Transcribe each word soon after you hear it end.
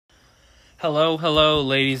Hello,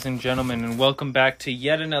 ladies and gentlemen, and welcome back to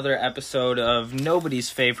yet another episode of nobody's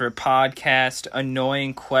favorite podcast,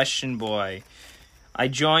 Annoying Question Boy. I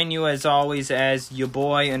join you as always as your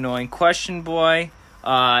boy, Annoying Question Boy,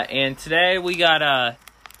 and today we got a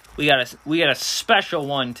special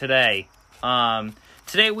one today.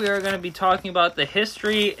 Today we are going to be talking about the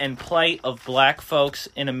history and plight of black folks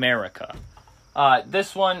in America.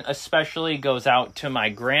 This one especially goes out to my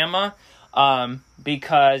grandma.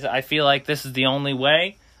 Because I feel like this is the only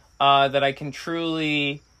way that I can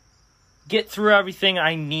truly get through everything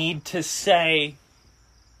I need to say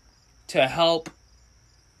to help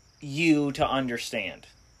you to understand.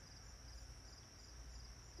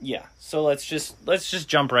 Yeah, so let's just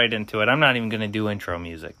jump right into it. I'm not even going to do intro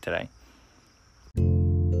music today.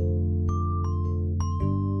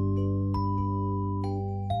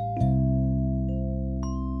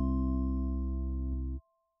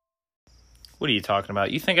 What are you talking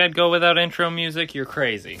about? You think I'd go without intro music? You're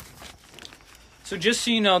crazy. So just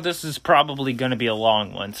so you know, this is probably going to be a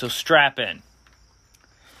long one, so strap in.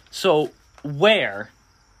 So where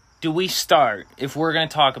do we start if we're going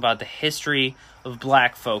to talk about the history of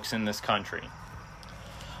black folks in this country?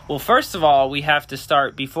 Well, first of all, we have to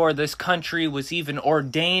start before this country was even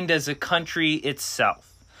ordained as a country itself.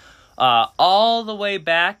 All the way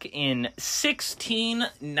back in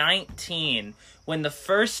 1619, when the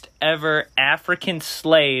first ever African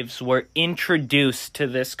slaves were introduced to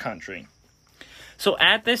this country. So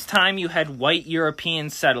at this time, you had white European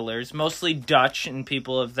settlers, mostly Dutch and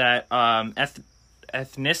people of that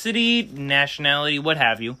ethnicity, nationality, what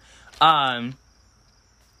have you,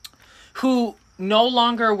 who no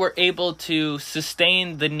longer were able to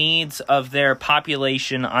sustain the needs of their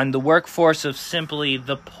population on the workforce of simply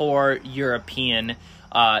the poor European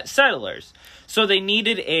settlers. So they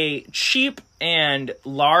needed a cheap and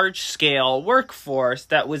large-scale workforce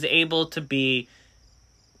that was able to be,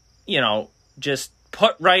 just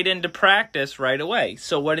put right into practice right away.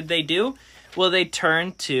 So what did they do? Well, they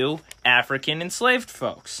turned to African enslaved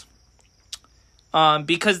folks.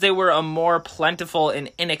 Because they were a more plentiful and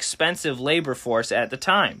inexpensive labor force at the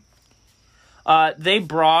time. They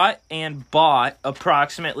brought and bought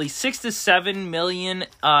approximately 6 to 7 million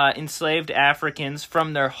enslaved Africans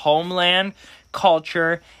from their homeland,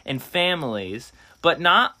 culture, and families. But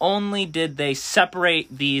not only did they separate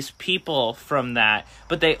these people from that,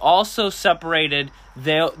 but they also separated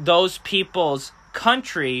those people's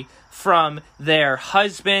country from their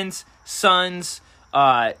husbands, sons,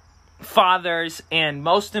 fathers, and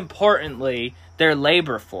most importantly, their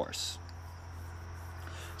labor force.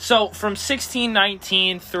 So from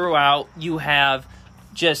 1619 throughout, you have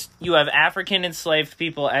African enslaved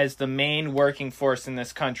people as the main working force in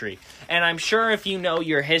this country. And I'm sure if you know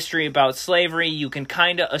your history about slavery, you can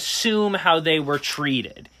kind of assume how they were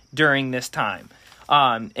treated during this time.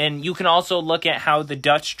 And you can also look at how the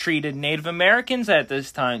Dutch treated Native Americans at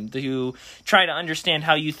this time to try to understand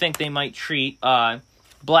how you think they might treat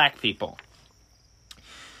black people.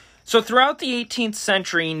 So throughout the 18th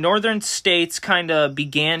century, northern states kind of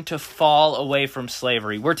began to fall away from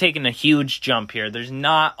slavery. We're taking a huge jump here. There's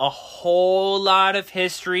not a whole lot of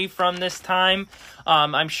history from this time.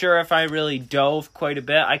 I'm sure if I really dove quite a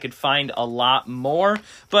bit, I could find a lot more.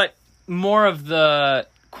 But more of the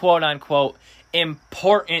quote-unquote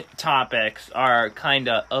important topics are kind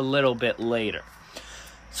of a little bit later.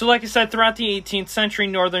 So like I said, throughout the 18th century,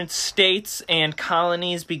 northern states and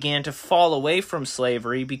colonies began to fall away from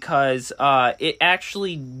slavery because it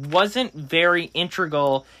actually wasn't very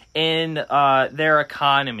integral in their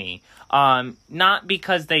economy. Not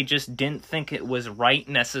because they just didn't think it was right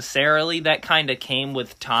necessarily, that kind of came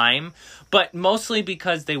with time, but mostly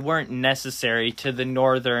because they weren't necessary to the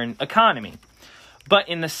northern economy. But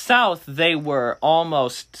in the South, they were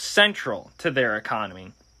almost central to their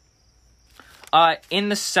economy. In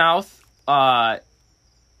the South,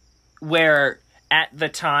 where at the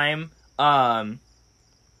time,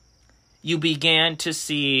 you began to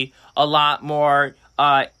see a lot more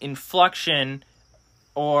inflection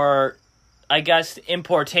or, I guess,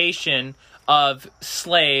 importation of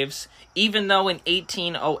slaves, even though in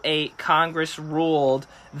 1808 Congress ruled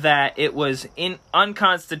that it was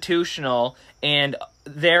unconstitutional and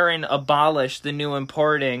therein abolished the new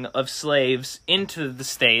importing of slaves into the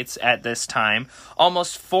states at this time.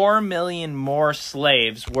 Almost 4 million more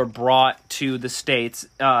slaves were brought to the states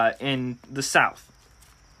in the South.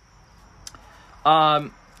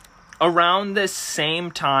 Around this same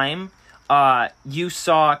time, you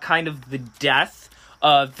saw kind of the death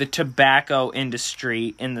of the tobacco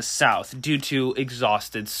industry in the South due to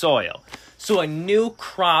exhausted soil. So a new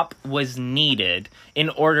crop was needed in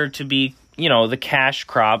order to be, the cash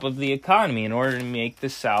crop of the economy in order to make the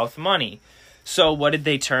South money. So what did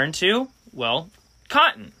they turn to? Well,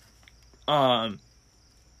 cotton.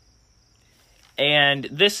 And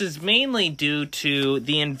this is mainly due to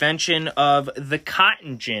the invention of the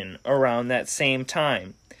cotton gin around that same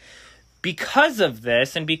time. Because of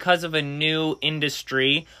this, and because of a new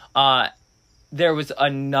industry, there was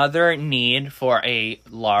another need for a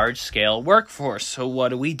large-scale workforce. So what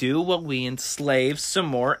do? Well, we enslave some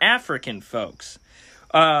more African folks.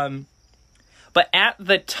 But at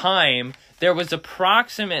the time, there was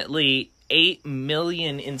approximately 8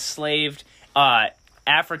 million enslaved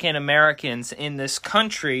African Americans in this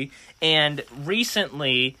country, and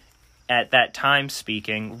recently, at that time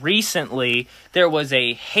recently, there was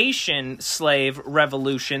a Haitian slave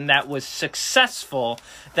revolution that was successful,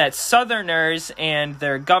 that Southerners and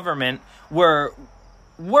their government were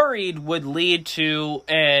worried would lead to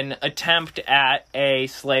an attempt at a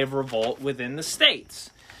slave revolt within the states.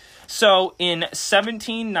 So in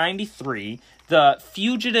 1793, the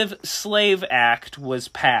Fugitive Slave Act was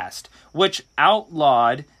passed, which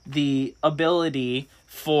outlawed the ability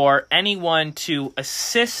for anyone to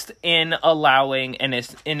assist in allowing an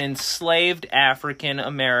enslaved African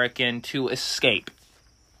American to escape.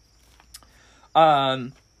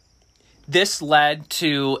 This led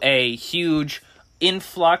to a huge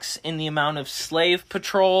influx in the amount of slave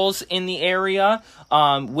patrols in the area,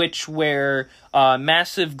 which were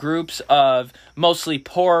massive groups of mostly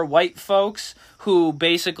poor white folks who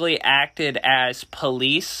basically acted as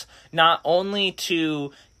police, not only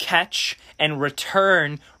to catch and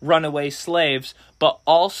return runaway slaves, but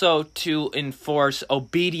also to enforce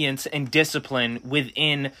obedience and discipline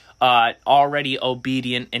within already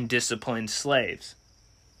obedient and disciplined slaves.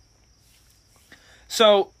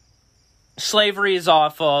 So, slavery is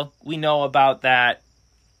awful. We know about that.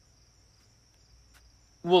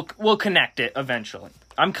 We'll connect it eventually.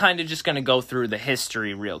 I'm kind of just going to go through the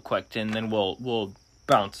history real quick, and then we'll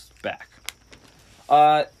bounce back.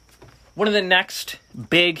 One of the next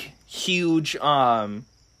big, huge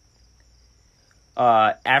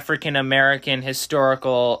African American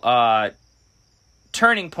historical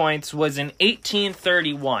turning points was in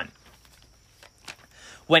 1831.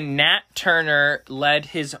 When Nat Turner led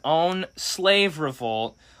his own slave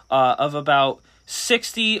revolt of about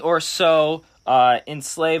 60 or so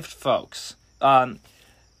enslaved folks.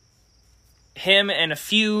 Him and a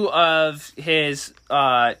few of his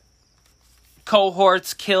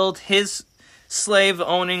cohorts killed his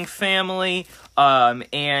slave-owning family,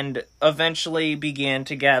 and eventually began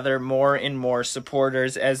to gather more and more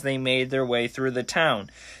supporters as they made their way through the town.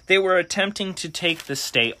 They were attempting to take the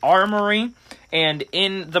state armory, and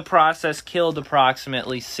in the process killed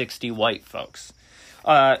approximately 60 white folks.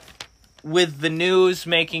 With the news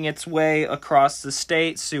making its way across the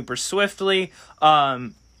state super swiftly,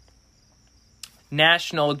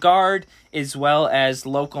 National Guard as well as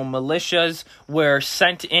local militias were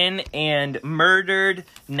sent in and murdered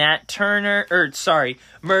Nat Turner's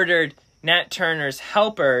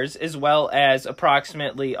helpers, as well as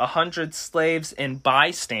approximately 100 slaves and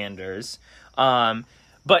bystanders.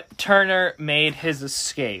 But Turner made his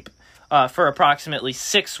escape for approximately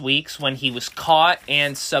 6 weeks, when he was caught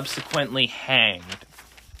and subsequently hanged.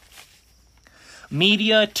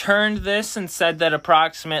 Media turned this and said that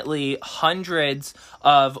approximately hundreds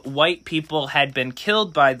of white people had been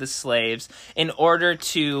killed by the slaves in order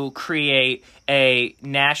to create a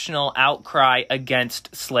national outcry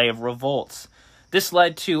against slave revolts. This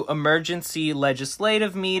led to emergency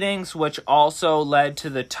legislative meetings, which also led to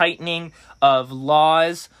the tightening of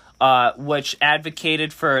laws, which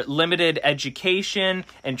advocated for limited education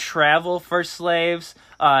and travel for slaves,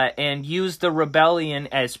 and used the rebellion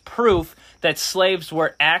as proof that slaves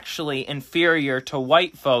were actually inferior to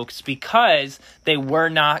white folks because they were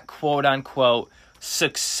not, quote-unquote,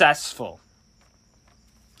 successful.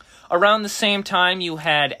 Around the same time, you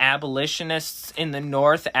had abolitionists in the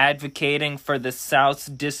North advocating for the South's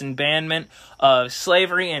disbandment of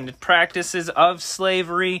slavery and practices of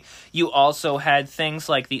slavery. You also had things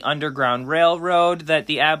like the Underground Railroad that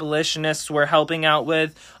the abolitionists were helping out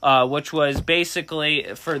with, which was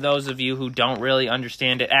basically, for those of you who don't really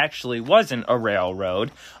understand, it actually wasn't a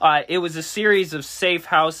railroad. It was a series of safe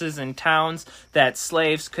houses and towns that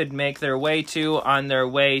slaves could make their way to on their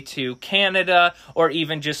way to Canada, or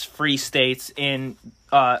even just free states in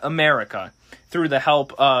America, through the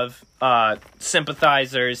help of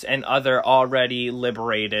sympathizers and other already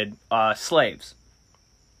liberated slaves.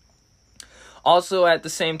 Also, at the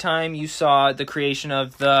same time, you saw the creation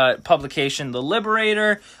of the publication The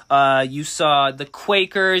Liberator. You saw the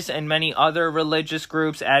Quakers and many other religious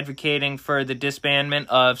groups advocating for the disbandment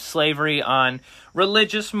of slavery on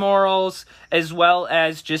religious morals, as well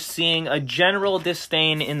as just seeing a general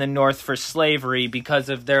disdain in the North for slavery because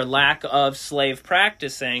of their lack of slave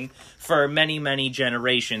practicing for many, many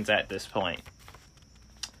generations at this point.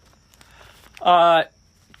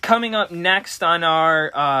 Coming up next on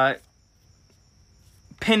our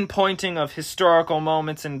pinpointing of historical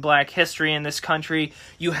moments in black history in this country,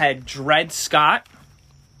 you had Dred Scott.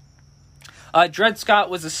 Dred Scott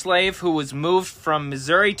was a slave who was moved from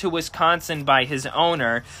Missouri to Wisconsin by his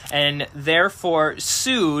owner and therefore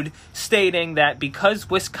sued, stating that because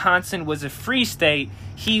Wisconsin was a free state,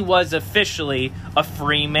 he was officially a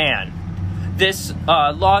free man. This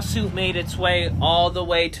lawsuit made its way all the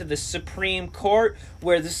way to the Supreme Court,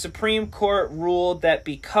 where the Supreme Court ruled that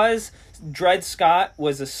because Dred Scott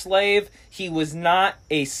was a slave, he was not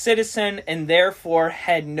a citizen and therefore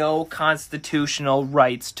had no constitutional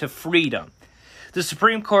rights to freedom. The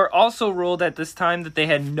Supreme Court also ruled at this time that they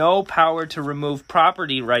had no power to remove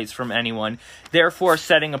property rights from anyone, therefore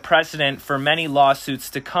setting a precedent for many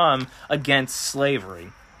lawsuits to come against slavery.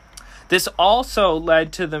 This also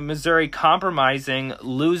led to the Missouri Compromise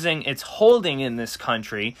losing its holding in this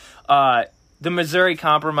country. The Missouri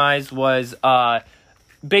Compromise was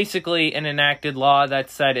basically an enacted law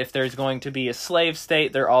that said if there's going to be a slave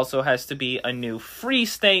state, there also has to be a new free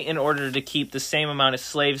state in order to keep the same amount of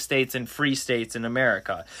slave states and free states in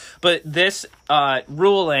America. But this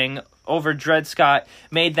ruling over Dred Scott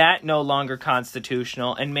made that no longer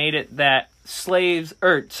constitutional and made it that states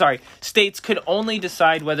could only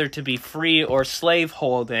decide whether to be free or slave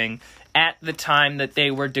holding at the time that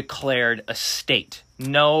they were declared a state.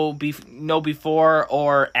 No before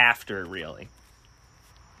or after, really.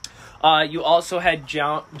 You also had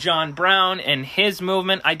John Brown and his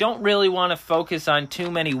movement. I don't really want to focus on too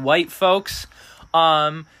many white folks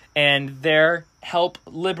and their help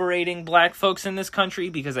liberating black folks in this country,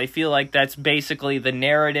 because I feel like that's basically the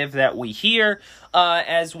narrative that we hear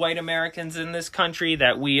as white Americans in this country,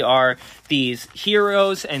 that we are these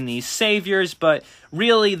heroes and these saviors, but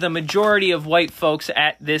really the majority of white folks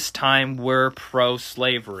at this time were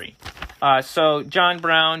pro-slavery. So John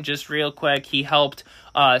Brown, just real quick, he helped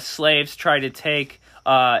slaves try to take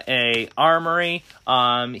a armory.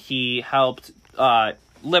 He helped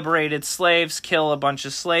liberated slaves, kill a bunch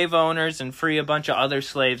of slave owners, and free a bunch of other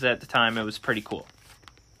slaves at the time. It was pretty cool.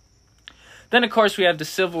 Then, of course, we have the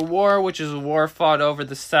Civil War, which is a war fought over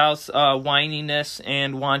the South's whininess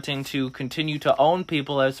and wanting to continue to own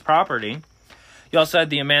people as property. You also had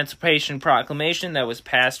the Emancipation Proclamation that was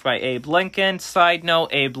passed by Abe Lincoln. Side note,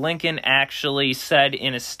 Abe Lincoln actually said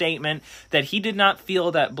in a statement that he did not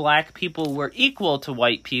feel that black people were equal to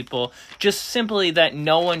white people, just simply that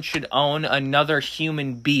no one should own another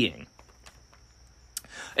human being.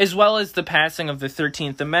 As well as the passing of the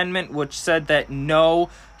 13th Amendment, which said that no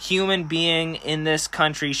human being in this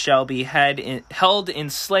country shall be held in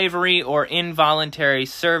slavery or involuntary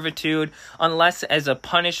servitude unless as a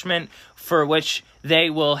punishment for which they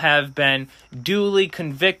will have been duly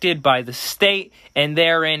convicted by the state and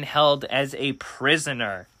therein held as a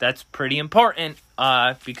prisoner. That's pretty important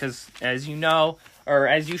because, as you know, or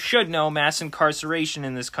as you should know, mass incarceration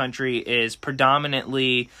in this country is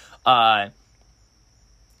predominantly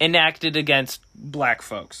enacted against black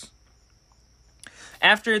folks.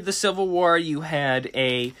 After the Civil War, you had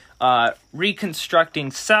a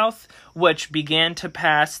Reconstructing South, which began to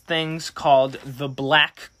pass things called the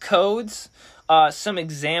Black Codes. Some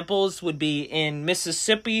examples would be in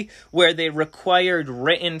Mississippi, where they required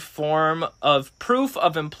written form of proof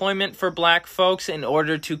of employment for black folks in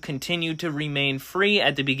order to continue to remain free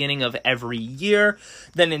at the beginning of every year.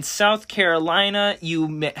 Then in South Carolina,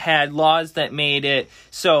 you had laws that made it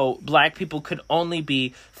so black people could only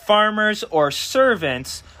be farmers or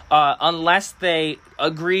servants unless they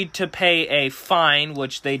agreed to pay a fine,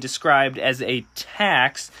 which they described as a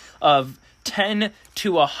tax of $10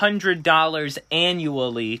 to $100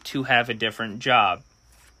 annually to have a different job.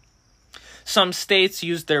 Some states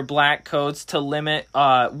used their black codes to limit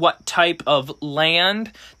what type of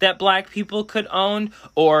land that black people could own,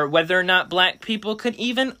 or whether or not black people could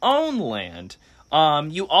even own land.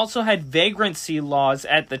 You also had vagrancy laws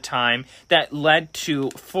at the time that led to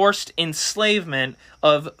forced enslavement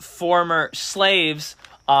of former slaves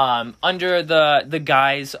under the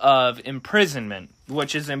guise of imprisonment,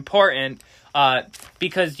 which is important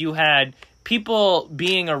because you had people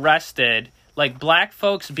being arrested, like black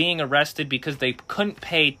folks being arrested because they couldn't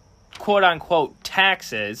pay quote-unquote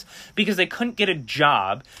taxes because they couldn't get a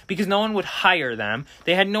job, because no one would hire them.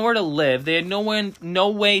 They had nowhere to live. They had no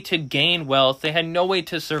way to gain wealth. They had no way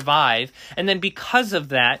to survive. And then because of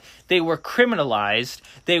that, they were criminalized.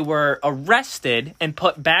 They were arrested and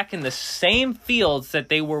put back in the same fields that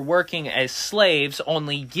they were working as slaves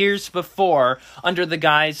only years before, under the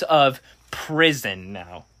guise of prison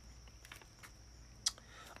now.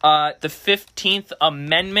 The 15th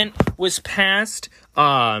Amendment was passed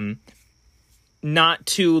not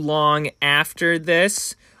too long after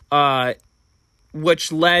this,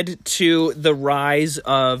 which led to the rise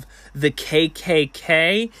of the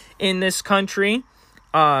KKK in this country.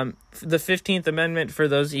 The 15th Amendment, for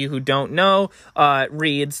those of you who don't know,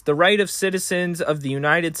 reads, "The right of citizens of the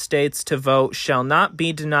United States to vote shall not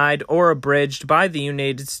be denied or abridged by the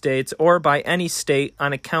United States or by any state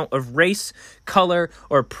on account of race, color,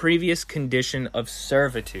 or previous condition of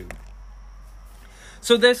servitude."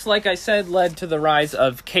 So this, like I said, led to the rise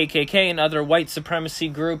of KKK and other white supremacy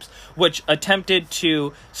groups, which attempted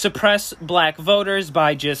to suppress black voters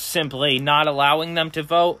by just simply not allowing them to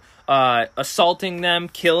vote, assaulting them,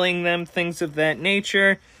 killing them, things of that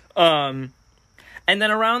nature. And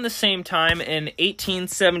then around the same time, in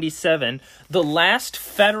 1877, the last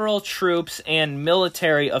federal troops and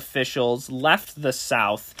military officials left the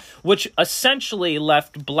South, which essentially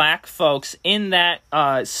left black folks in that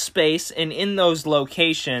space and in those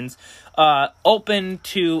locations open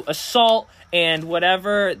to assault and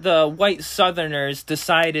whatever the white Southerners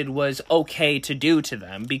decided was okay to do to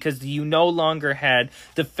them, because you no longer had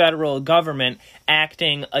the federal government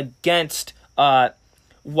acting against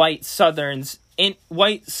white Southern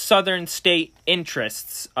state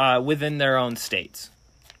interests within their own states.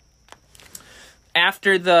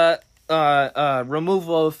 After the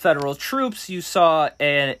removal of federal troops, you saw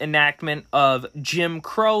an enactment of Jim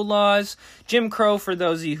Crow laws. Jim Crow, for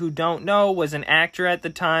those of you who don't know, was an actor at the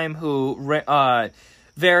time who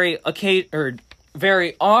very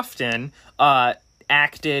often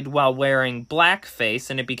acted while wearing blackface,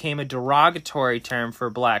 and it became a derogatory term for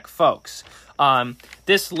black folks.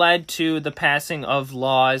 This led to the passing of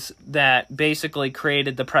laws that basically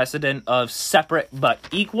created the precedent of separate but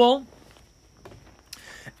equal.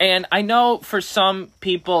 And I know for some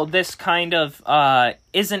people this kind of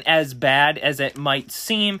isn't as bad as it might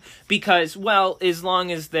seem, because, well, as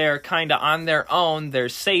long as they're kind of on their own, they're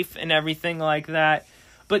safe and everything like that.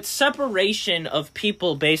 But separation of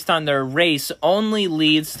people based on their race only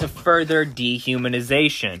leads to further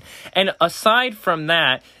dehumanization. And aside from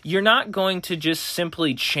that, you're not going to just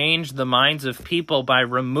simply change the minds of people by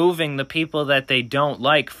removing the people that they don't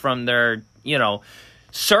like from their,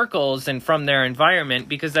 circles and from their environment,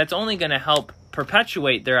 because that's only going to help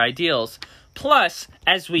perpetuate their ideals. Plus,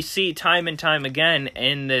 as we see time and time again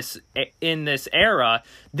in this era,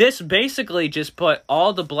 this basically just put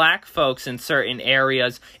all the black folks in certain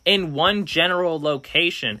areas in one general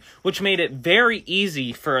location, which made it very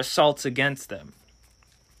easy for assaults against them.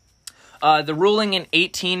 The ruling in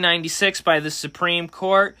 1896 by the Supreme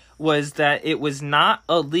Court was that it was not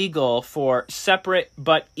illegal for separate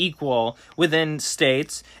but equal within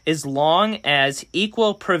states as long as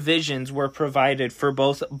equal provisions were provided for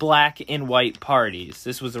both black and white parties.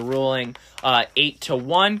 This was a ruling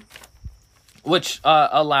 8-1, which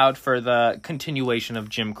allowed for the continuation of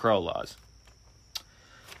Jim Crow laws.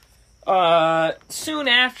 Soon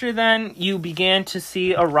after then, you began to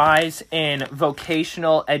see a rise in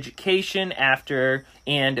vocational education after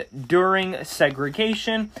and during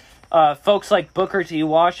segregation. Folks like Booker T.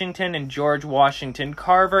 Washington and George Washington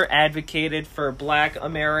Carver advocated for black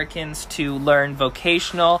Americans to learn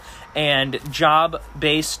vocational and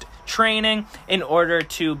job-based training in order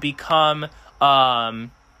to become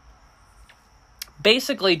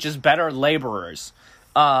basically just better laborers.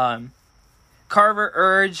 Carver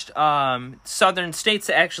urged southern states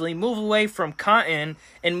to actually move away from cotton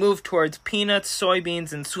and move towards peanuts,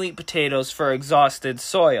 soybeans, and sweet potatoes for exhausted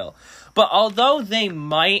soil. But although they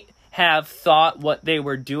might have thought what they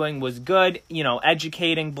were doing was good,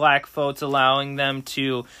 educating black folks, allowing them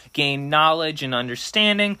to gain knowledge and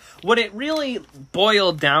understanding, what it really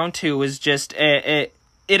boiled down to was just it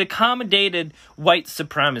accommodated white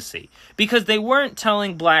supremacy, because they weren't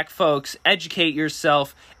telling black folks, educate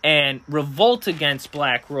yourself and revolt against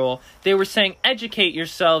black rule. They were saying, educate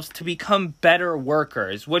yourselves to become better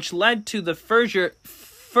workers, which led to the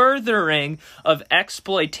furthering of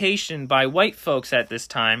exploitation by white folks at this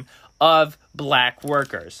time of black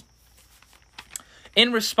workers.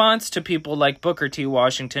 In response to people like Booker T.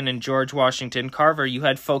 Washington and George Washington Carver, you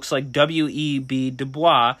had folks like W.E.B. Du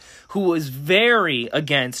Bois, who was very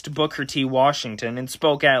against Booker T. Washington and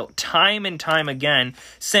spoke out time and time again,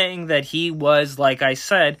 saying that he was, like I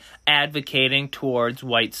said, advocating towards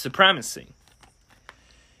white supremacy.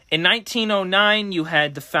 In 1909, you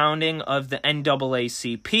had the founding of the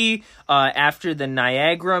NAACP after the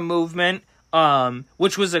Niagara Movement,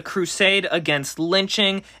 which was a crusade against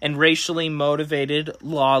lynching and racially motivated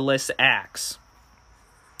lawless acts.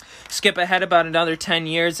 Skip ahead about another 10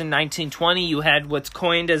 years, in 1920, you had what's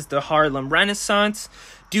coined as the Harlem Renaissance.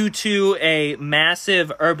 Due to a massive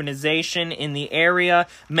urbanization in the area,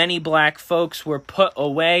 many black folks were put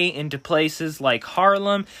away into places like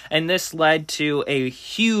Harlem, and this led to a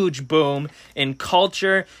huge boom in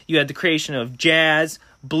culture. You had the creation of jazz,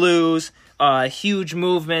 blues, huge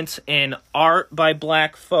movements in art by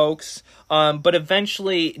black folks, but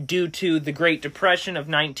eventually, due to the Great Depression of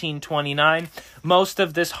 1929, most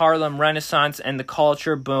of this Harlem Renaissance and the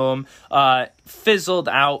culture boom fizzled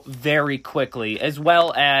out very quickly, as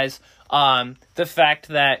well as the fact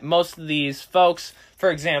that most of these folks, for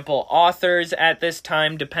example, authors at this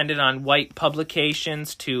time depended on white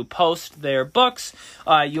publications to post their books.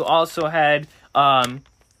 You also had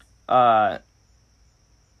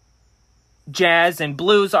jazz and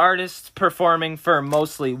blues artists performing for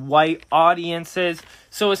mostly white audiences.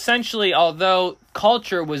 So essentially, although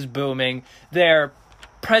culture was booming, their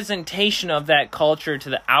presentation of that culture to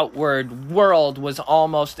the outward world was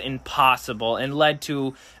almost impossible and led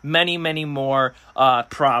to many, many more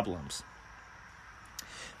problems.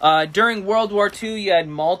 During World War II, you had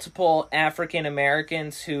multiple African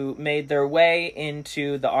Americans who made their way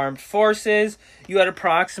into the armed forces. You had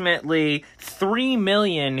approximately 3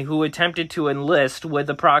 million who attempted to enlist, with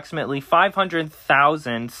approximately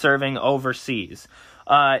 500,000 serving overseas.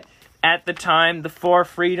 At the time, the four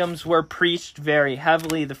freedoms were preached very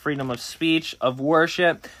heavily: the freedom of speech, of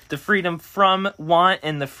worship, the freedom from want,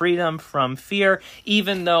 and the freedom from fear,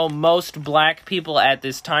 even though most black people at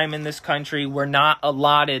this time in this country were not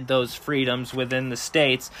allotted those freedoms within the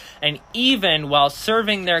states. And even while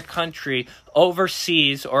serving their country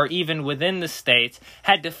overseas or even within the states,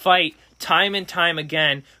 had to fight time and time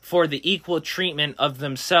again for the equal treatment of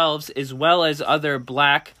themselves as well as other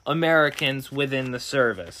black Americans within the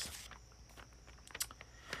service.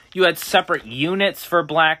 You had separate units for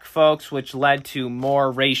black folks, which led to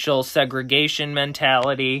more racial segregation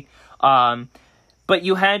mentality. But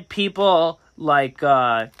you had people like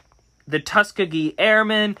the Tuskegee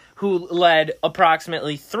Airmen, who led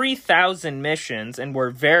approximately 3,000 missions and were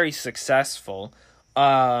very successful.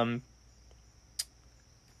 And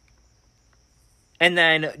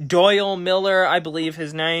then Doyle Miller, I believe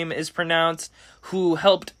his name is pronounced, who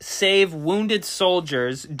helped save wounded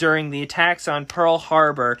soldiers during the attacks on Pearl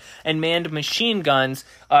Harbor and manned machine guns,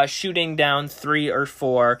 shooting down 3 or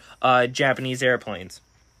 4 Japanese airplanes.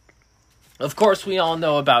 Of course, we all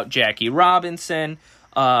know about Jackie Robinson.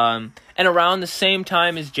 And around the same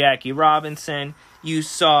time as Jackie Robinson, you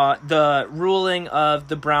saw the ruling of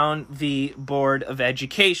the Brown v. Board of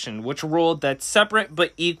Education, which ruled that separate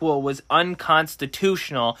but equal was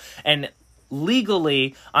unconstitutional and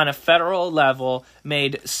legally, on a federal level,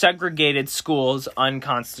 made segregated schools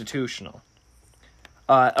unconstitutional.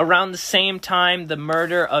 Around the same time, the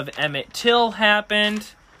murder of Emmett Till happened.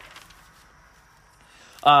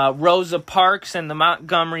 Rosa Parks and the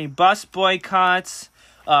Montgomery bus boycotts.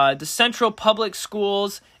 The Central Public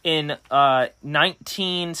Schools in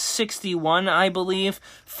 1961, I believe,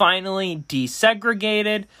 finally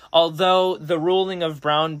desegregated. Although the ruling of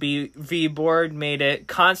Brown v. Board made it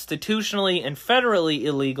constitutionally and federally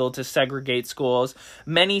illegal to segregate schools,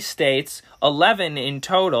 many states, 11 in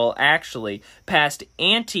total actually, passed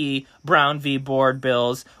anti-Brown v. Board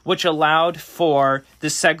bills, which allowed for the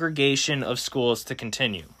segregation of schools to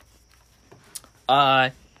continue.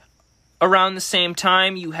 Around the same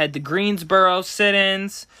time, you had the Greensboro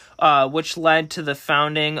sit-ins, which led to the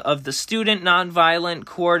founding of the Student Nonviolent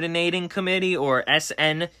Coordinating Committee, or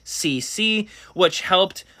SNCC, which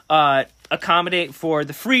helped accommodate for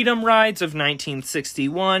the Freedom Rides of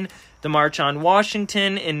 1961, the March on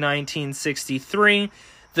Washington in 1963,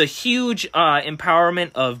 the huge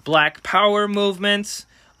empowerment of Black Power movements,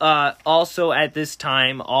 also at this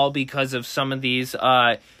time, all because of some of these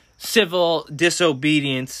civil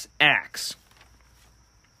disobedience acts.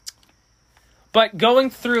 But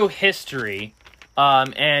going through history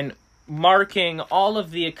and marking all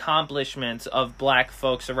of the accomplishments of black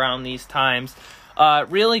folks around these times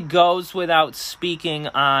really goes without speaking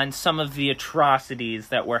on some of the atrocities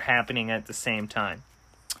that were happening at the same time.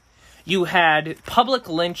 You had public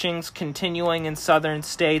lynchings continuing in southern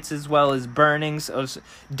states, as well as burnings of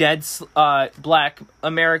dead black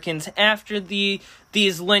Americans after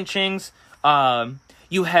these lynchings.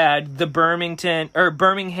 You had the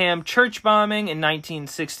Birmingham church bombing in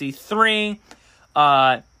 1963.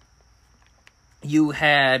 You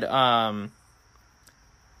had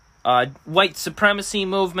white supremacy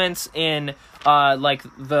movements in like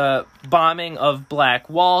the bombing of Black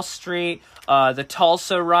Wall Street, the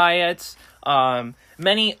Tulsa riots,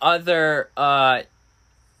 many other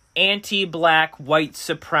anti-black, white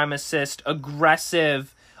supremacist,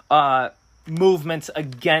 aggressive movements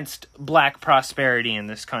against black prosperity in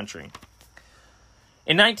this country.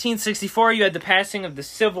 In 1964, you had the passing of the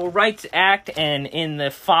Civil Rights Act, and in the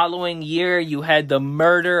following year, you had the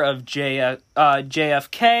murder of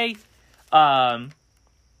JFK.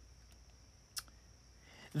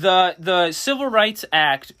 The Civil Rights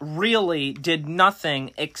Act really did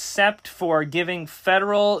nothing except for giving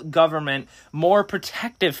federal government more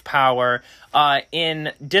protective power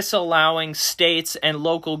in disallowing states and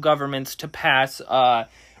local governments to pass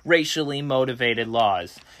racially motivated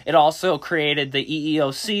laws. It also created the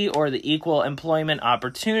EEOC, or the Equal Employment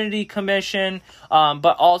Opportunity Commission,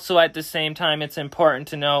 but also at the same time, it's important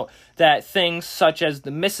to note that things such as the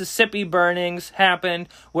Mississippi burnings happened,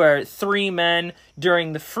 where 3 men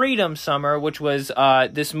during the Freedom Summer, which was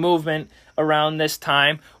this movement around this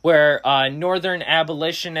time, where Northern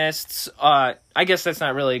abolitionists, I guess that's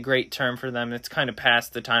not really a great term for them, it's kind of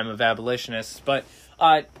past the time of abolitionists, but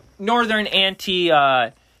Northern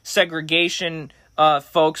segregation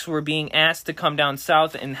folks were being asked to come down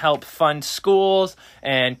south and help fund schools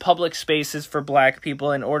and public spaces for black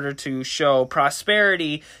people in order to show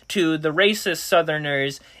prosperity to the racist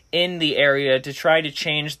Southerners in the area, to try to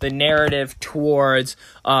change the narrative towards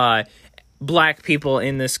black people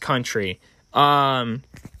in this country. Of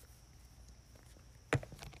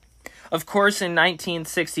course, in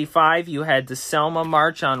 1965, you had the Selma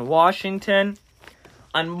March on Washington.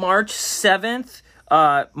 On March 7th,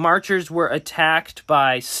 marchers were attacked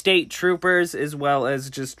by state troopers as well as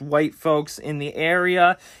just white folks in the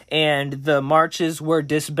area, and the marches were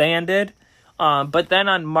disbanded. But then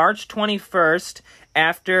on March 21st,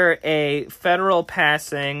 after a federal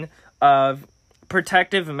passing of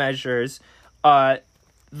protective measures, the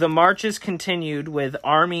marches continued with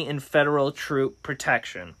Army and federal troop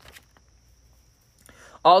protection.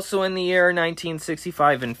 Also in the year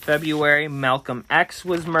 1965, in February, Malcolm X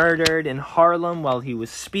was murdered in Harlem while he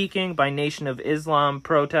was speaking by Nation of Islam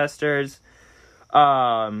protesters.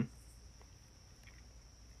 Then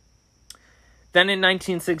in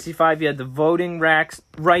 1965, you had the Voting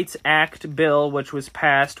Rights Act bill, which was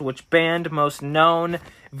passed, which banned most known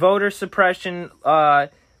voter suppression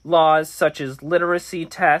laws, such as literacy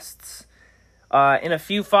tests. In a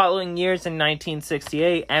few following years, in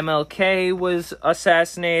 1968, MLK was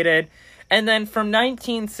assassinated. And then from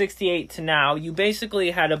 1968 to now, you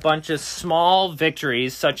basically had a bunch of small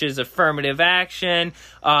victories, such as affirmative action,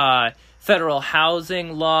 federal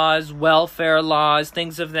housing laws, welfare laws,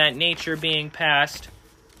 things of that nature being passed.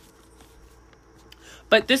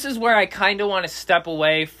 But this is where I kind of want to step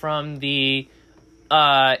away from the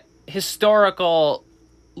historical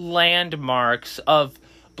landmarks of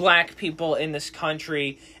black people in this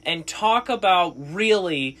country and talk about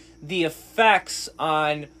really the effects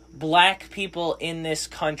on black people in this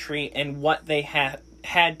country and what they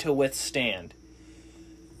had to withstand.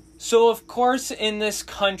 So, of course, in this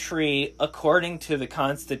country, according to the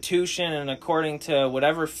Constitution and according to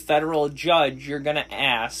whatever federal judge you're going to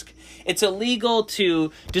ask, it's illegal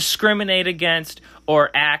to discriminate against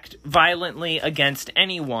or act violently against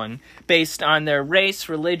anyone based on their race,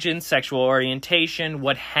 religion, sexual orientation,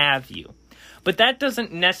 what have you. But that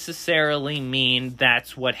doesn't necessarily mean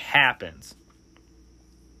that's what happens.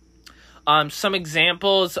 Some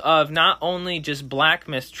examples of not only just black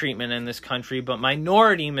mistreatment in this country, but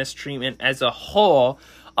minority mistreatment as a whole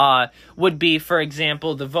would be, for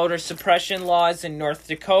example, the voter suppression laws in North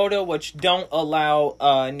Dakota, which don't allow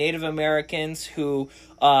Native Americans who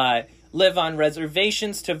live on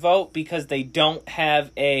reservations to vote because they don't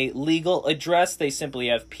have a legal address. They simply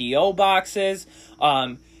have P.O. boxes.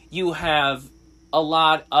 You have a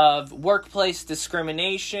lot of workplace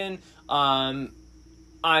discrimination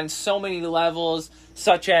on so many levels,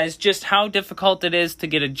 such as just how difficult it is to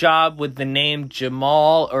get a job with the name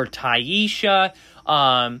Jamal or Taisha.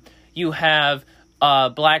 You have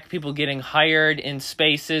black people getting hired in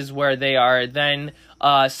spaces where they are then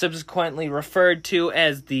subsequently referred to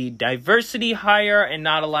as the diversity hire and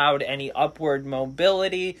not allowed any upward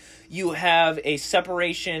mobility. You have a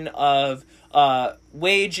separation of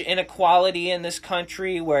wage inequality in this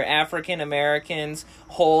country, where African Americans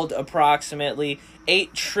hold approximately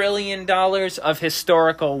 $8 trillion of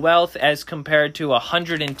historical wealth as compared to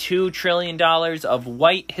 $102 trillion of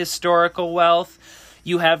white historical wealth.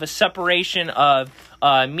 You have a separation of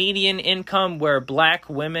median income, where black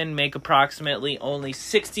women make approximately only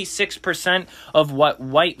 66% of what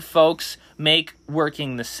white folks make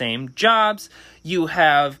working the same jobs. You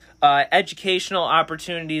have educational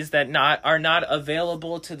opportunities that are not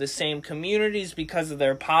available to the same communities because of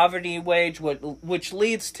their poverty wage, which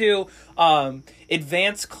leads to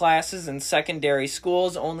advanced classes in secondary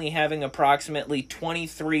schools only having approximately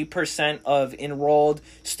 23% of enrolled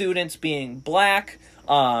students being black.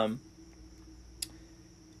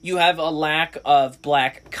 You have a lack of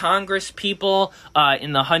black Congress people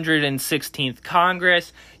in the 116th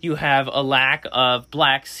Congress. You have a lack of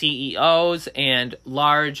black CEOs and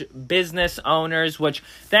large business owners, which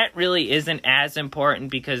that really isn't as important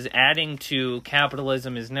because adding to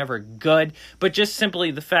capitalism is never good. But just simply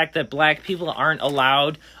the fact that black people aren't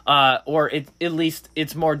allowed, at least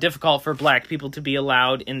it's more difficult for black people to be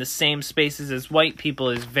allowed in the same spaces as white people,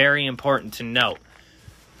 is very important to note.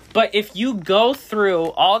 But if you go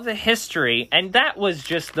through all the history, and that was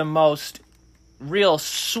just the most real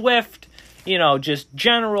swift, just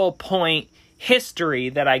general point history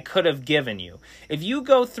that I could have given you. If you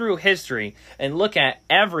go through history and look at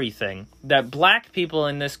everything that black people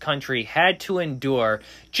in this country had to endure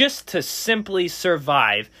just to simply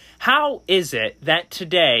survive, how is it that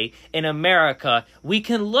today in America we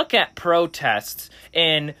can look at protests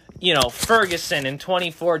in Ferguson in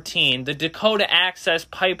 2014, the Dakota Access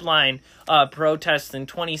Pipeline protests in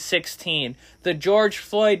 2016, the George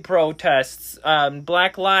Floyd protests,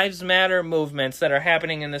 Black Lives Matter movements that are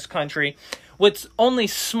happening in this country, with only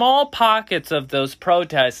small pockets of those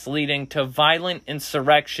protests leading to violent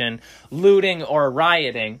insurrection, looting, or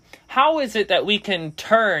rioting? How is it that we can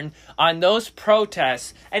turn on those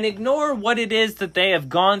protests and ignore what it is that they have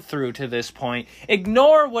gone through to this point,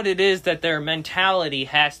 ignore what it is that their mentality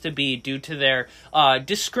has to be due to their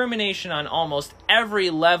discrimination on almost every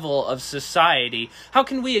level of society? How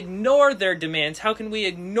can we ignore their demands? How can we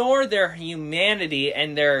ignore their humanity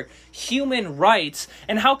and their human rights?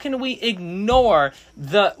 And how can we ignore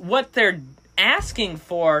what they're asking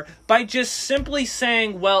for by just simply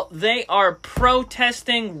saying, well, they are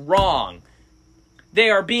protesting wrong.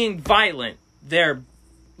 They are being violent. They're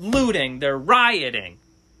looting. They're rioting.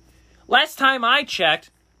 Last time I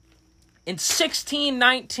checked, in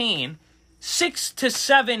 1619, 6 to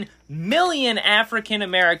 7 million African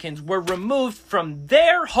Americans were removed from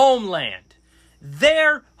their homeland,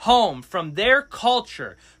 their home, from their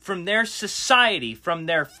culture, from their society, from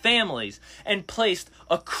their families, and placed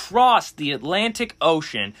across the Atlantic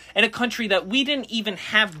Ocean in a country that we didn't even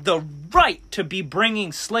have the right to be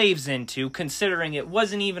bringing slaves into, considering it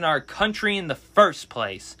wasn't even our country in the first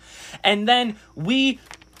place. And then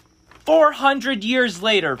 400 years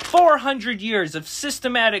later, 400 years of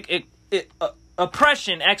systematic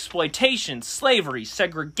oppression, exploitation, slavery,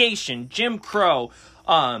 segregation, Jim Crow,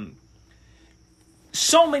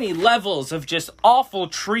 so many levels of just awful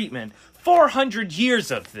treatment, 400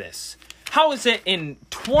 years of this. How is it in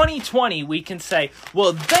 2020 we can say,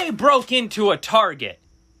 well, they broke into a Target.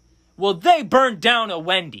 Well, they burned down a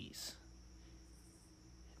Wendy's.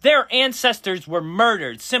 Their ancestors were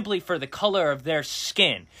murdered simply for the color of their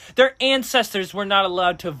skin. Their ancestors were not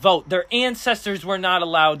allowed to vote. Their ancestors were not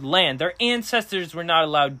allowed land. Their ancestors were not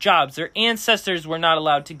allowed jobs. Their ancestors were not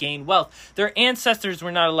allowed to gain wealth. Their ancestors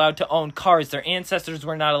were not allowed to own cars. Their ancestors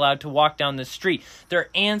were not allowed to walk down the street. Their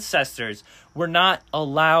ancestors were not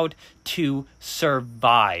allowed to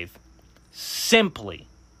survive simply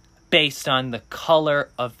based on the color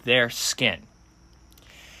of their skin.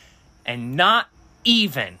 And not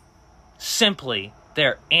even simply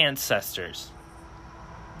their ancestors.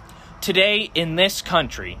 Today in this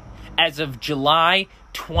country, as of July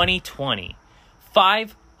 2020,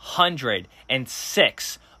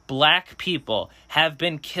 506 black people have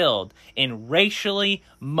been killed in racially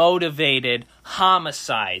motivated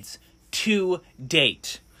homicides to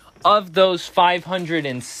date. Of those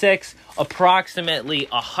 506, approximately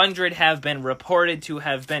 100 have been reported to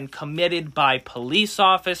have been committed by police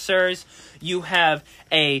officers. You have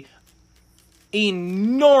a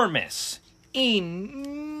enormous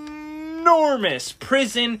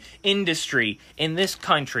prison industry in this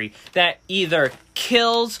country that either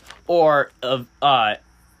kills or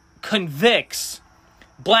convicts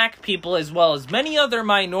black people as well as many other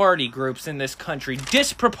minority groups in this country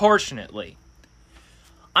disproportionately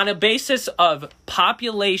on a basis of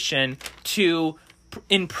population to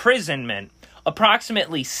imprisonment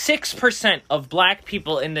approximately 6% of black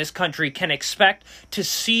people in this country can expect to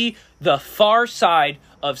see the far side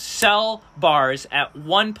of cell bars at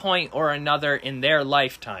one point or another in their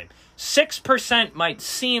lifetime. 6% might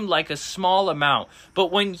seem like a small amount,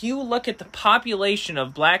 but when you look at the population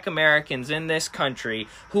of black Americans in this country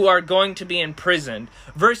who are going to be imprisoned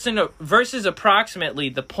versus approximately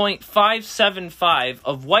the 0.575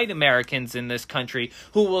 of white Americans in this country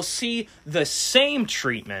who will see the same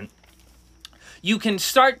treatment, you can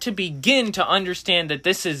start to begin to understand that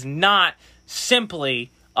this is not simply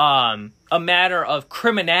a matter of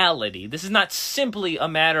criminality. This is not simply a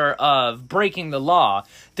matter of breaking the law.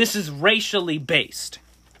 This is racially based.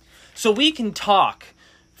 So we can talk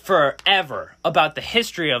forever about the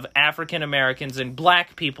history of African Americans and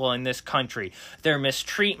black people in this country, their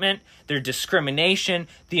mistreatment, their discrimination,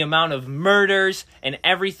 the amount of murders, and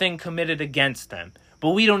everything committed against them.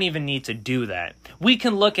 But we don't even need to do that. We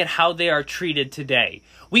can look at how they are treated today.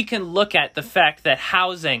 We can look at the fact that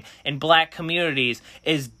housing in black communities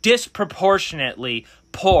is disproportionately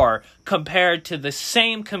poor compared to the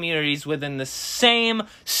same communities within the same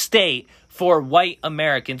state for white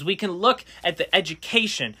Americans. We can look at the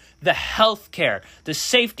education, the health care, the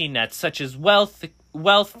safety nets such as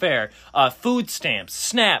welfare, food stamps,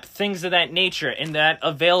 SNAP, things of that nature, and that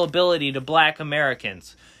availability to black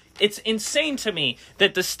Americans. It's insane to me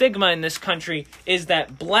that the stigma in this country is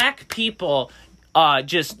that black people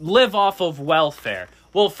just live off of welfare.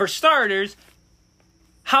 Well, for starters,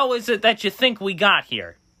 how is it that you think we got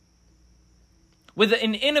here? With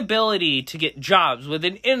an inability to get jobs, with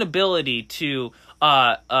an inability to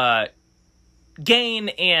gain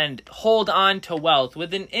and hold on to wealth,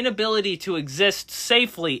 with an inability to exist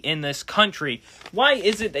safely in this country, why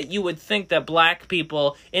is it that you would think that black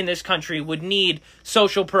people in this country would need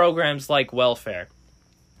social programs like welfare?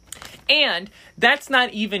 And that's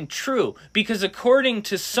not even true, because according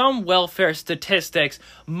to some welfare statistics,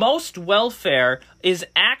 most welfare is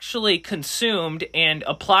actually consumed and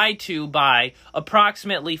applied to by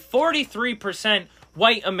approximately 43%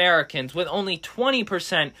 white Americans, with only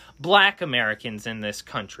 20% black Americans in this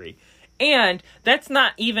country. And that's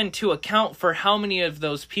not even to account for how many of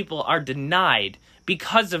those people are denied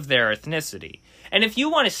because of their ethnicity. And if you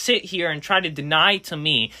want to sit here and try to deny to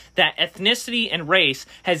me that ethnicity and race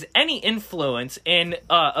has any influence in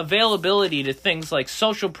availability to things like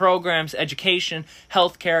social programs, education,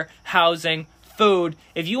 healthcare, housing, food,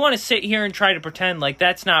 if you want to sit here and try to pretend like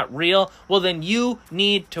that's not real, well then you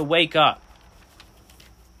need to wake up.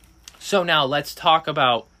 So now let's talk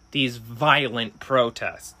about these violent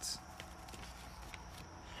protests.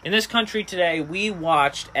 In this country today, we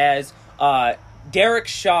watched as Derek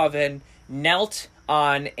Chauvin knelt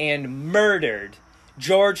on and murdered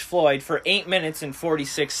George Floyd for 8 minutes and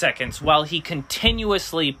 46 seconds while he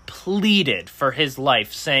continuously pleaded for his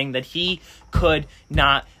life, saying that he could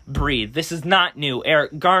not breathe. This is not new.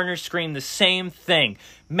 Eric Garner screamed the same thing.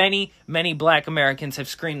 Many, many black Americans have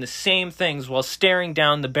screamed the same things while staring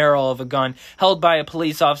down the barrel of a gun held by a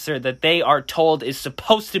police officer that they are told is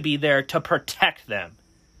supposed to be there to protect them.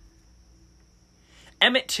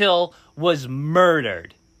 Emmett Till was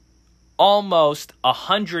murdered almost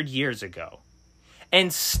 100 years ago.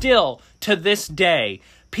 And still, to this day,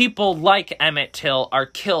 people like Emmett Till are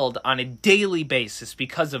killed on a daily basis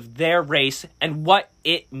because of their race and what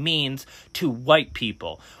it means to white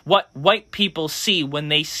people. What white people see when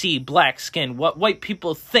they see black skin. What white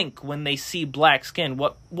people think when they see black skin.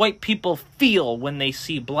 What white people feel when they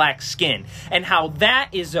see black skin. And how that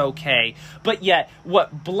is okay. But yet,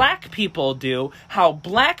 what black people do, how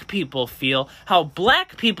black people feel, how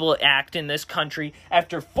black people act in this country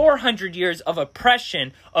after 400 years of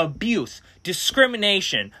oppression, abuse,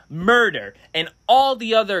 discrimination, murder, and all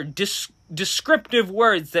the other descriptive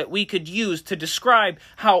words that we could use to describe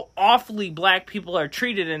how awfully black people are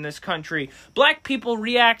treated in this country, black people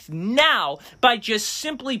react now by just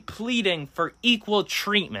simply pleading for equal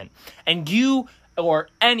treatment. And you or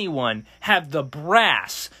anyone have the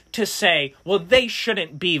brass to say, well, they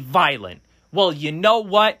shouldn't be violent. Well, you know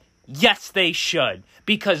what? Yes, they should.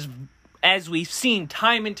 Because as we've seen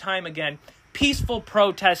time and time again, peaceful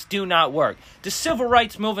protests do not work. The civil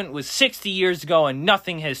rights movement was 60 years ago and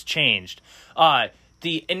nothing has changed.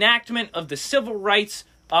 The enactment of the civil rights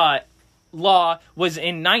law was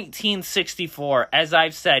in 1964, as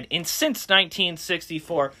I've said. And since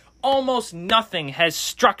 1964, almost nothing has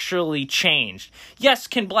structurally changed. Yes,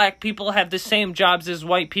 can black people have the same jobs as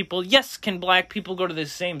white people? Yes, can black people go to the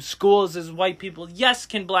same schools as white people? Yes,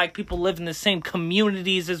 can black people live in the same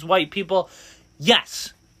communities as white people?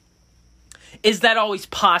 Yes. Is that always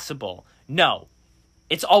possible? No.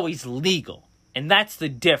 It's always legal. And that's the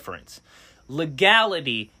difference.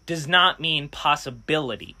 legality does not mean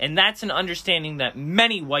possibility. And that's an understanding that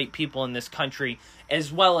many white people in this country,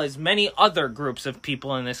 as well as many other groups of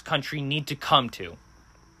people in this country, need to come to.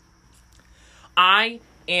 I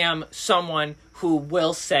am someone who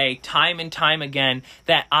will say time and time again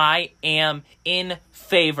that I am in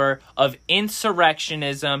favor of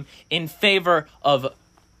insurrectionism, in favor of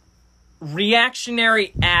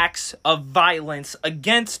reactionary acts of violence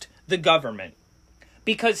against the government.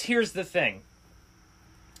 Because here's the thing.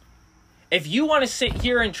 If you want to sit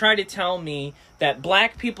here and try to tell me that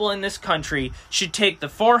black people in this country should take the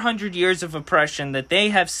 400 years of oppression that they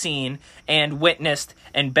have seen and witnessed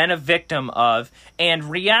and been a victim of and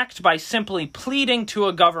react by simply pleading to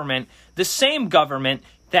a government, the same government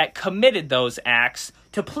that committed those acts,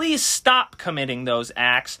 to please stop committing those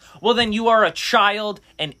acts, well then you are a child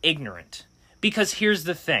and ignorant. Because here's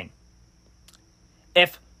the thing.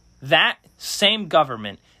 If that same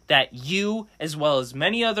government that you, as well as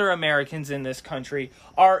many other Americans in this country,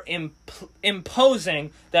 are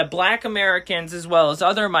imposing that black Americans, as well as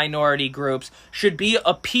other minority groups, should be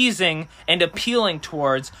appeasing and appealing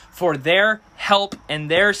towards for their help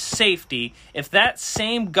and their safety, if that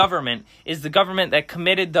same government is the government that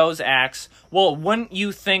committed those acts, well, wouldn't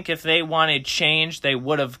you think if they wanted change, they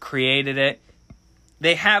would have created it?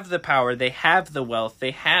 They have the power, they have the wealth, they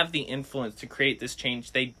have the influence to create this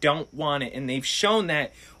change. They don't want it, and they've shown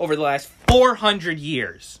that over the last 400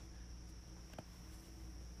 years.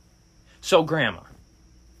 So, Grandma,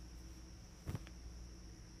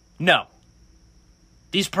 no,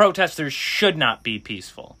 these protesters should not be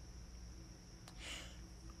peaceful.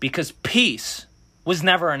 Because peace was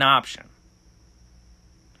never an option.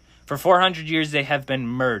 For 400 years, they have been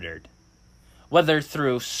murdered. Whether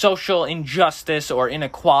through social injustice or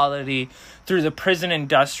inequality, through the prison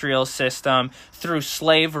industrial system, through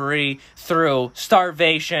slavery, through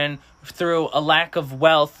starvation, through a lack of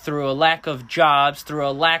wealth, through a lack of jobs, through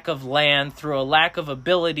a lack of land, through a lack of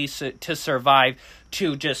ability to survive,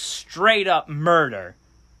 to just straight up murder.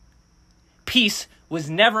 Peace was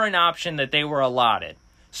never an option that they were allotted.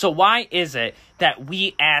 So why is it that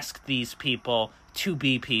we ask these people to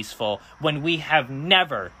be peaceful when we have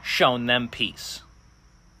never shown them peace?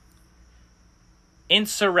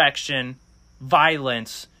 Insurrection,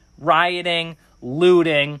 violence, rioting,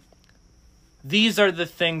 looting, these are the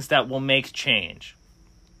things that will make change.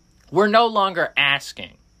 We're no longer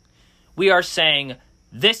asking. We are saying,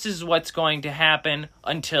 this is what's going to happen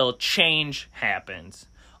until change happens.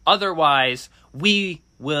 Otherwise, we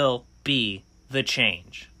will be the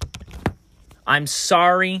change. I'm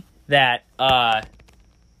sorry that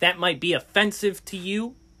that might be offensive to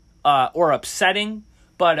you or upsetting,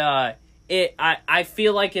 but I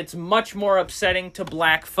feel like it's much more upsetting to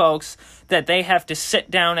black folks that they have to sit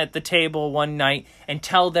down at the table one night and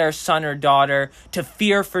tell their son or daughter to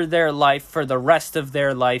fear for their life for the rest of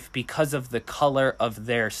their life because of the color of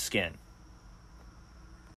their skin.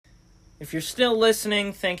 If you're still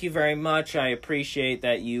listening, thank you very much. I appreciate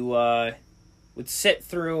that you would sit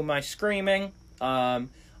through my screaming.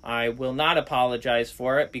 I will not apologize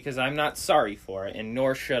for it because I'm not sorry for it, and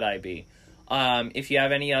nor should I be. If you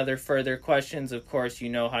have any other further questions, of course, you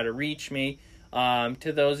know how to reach me. To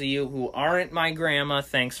those of you who aren't my grandma,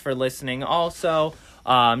 thanks for listening also.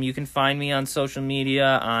 You can find me on social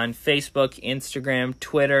media on Facebook, Instagram,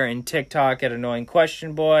 Twitter, and TikTok at Annoying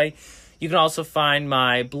Question Boy. You can also find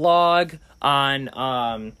my blog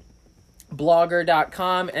on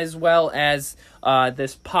blogger.com, as well as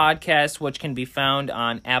this podcast, which can be found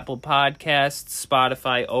on Apple Podcasts,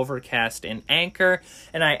 Spotify, Overcast, and Anchor.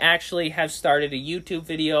 And I actually have started a YouTube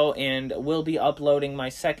video and will be uploading my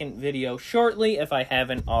second video shortly, if I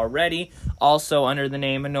haven't already, also under the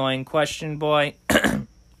name Annoying Question Boy.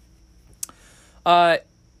 I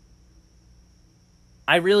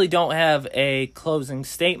really don't have a closing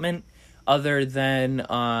statement other than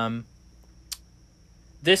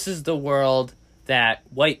this is the world that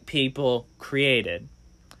white people created.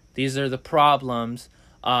 These are the problems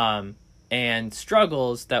and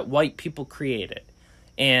struggles that white people created.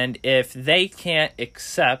 And if they can't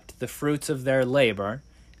accept the fruits of their labor,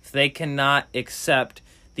 if they cannot accept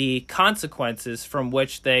the consequences from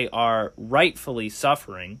which they are rightfully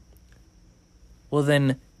suffering, well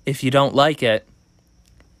then, if you don't like it,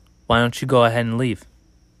 why don't you go ahead and leave?